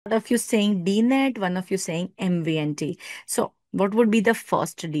of you saying DNET, one of you saying MVNT. So what would be the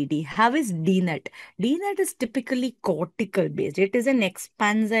first DD? How is DNET? DNET is typically cortical based. It is an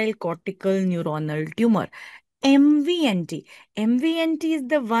expansile cortical neuronal tumor. MVNT. MVNT is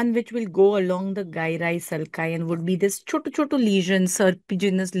the one which will go along the gyri sulci and would be this choto lesion,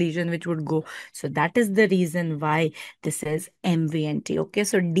 serpiginous lesion, which would go. So that is the reason why this is MVNT. Okay,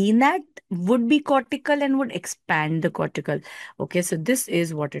 so DNAT would be cortical and would expand the cortical. Okay, so this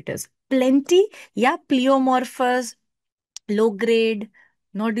is what it is. Plenty, yeah, pleomorphous, low grade,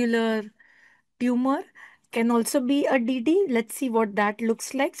 nodular tumor can also be a DD. Let's see what that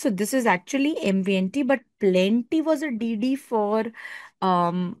looks like. So this is actually MVNT, but plenty was a DD for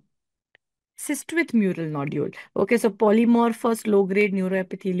um, cyst with mural nodule. Okay, so polymorphous low-grade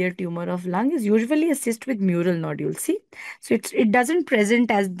neuroepithelial tumor of lung is usually a cyst with mural nodule. See, so it doesn't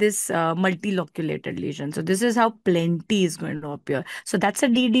present as this multiloculated lesion. So this is how plenty is going to appear. So that's a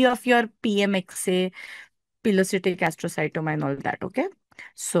DD of your PMXA, pilocytic astrocytoma and all that. Okay,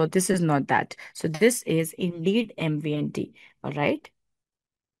 so this is not that. So this is indeed MVNT. All right.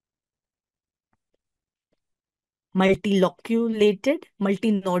 Multiloculated,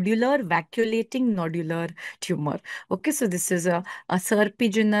 multinodular, vacuolating nodular tumor. Okay, so this is a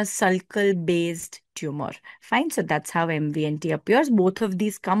serpiginous sulcal-based tumor. Fine, so that's how MVNT appears. Both of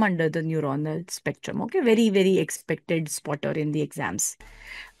these come under the neuronal spectrum. Okay, very, very expected spotter in the exams.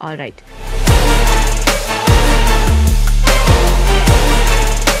 All right.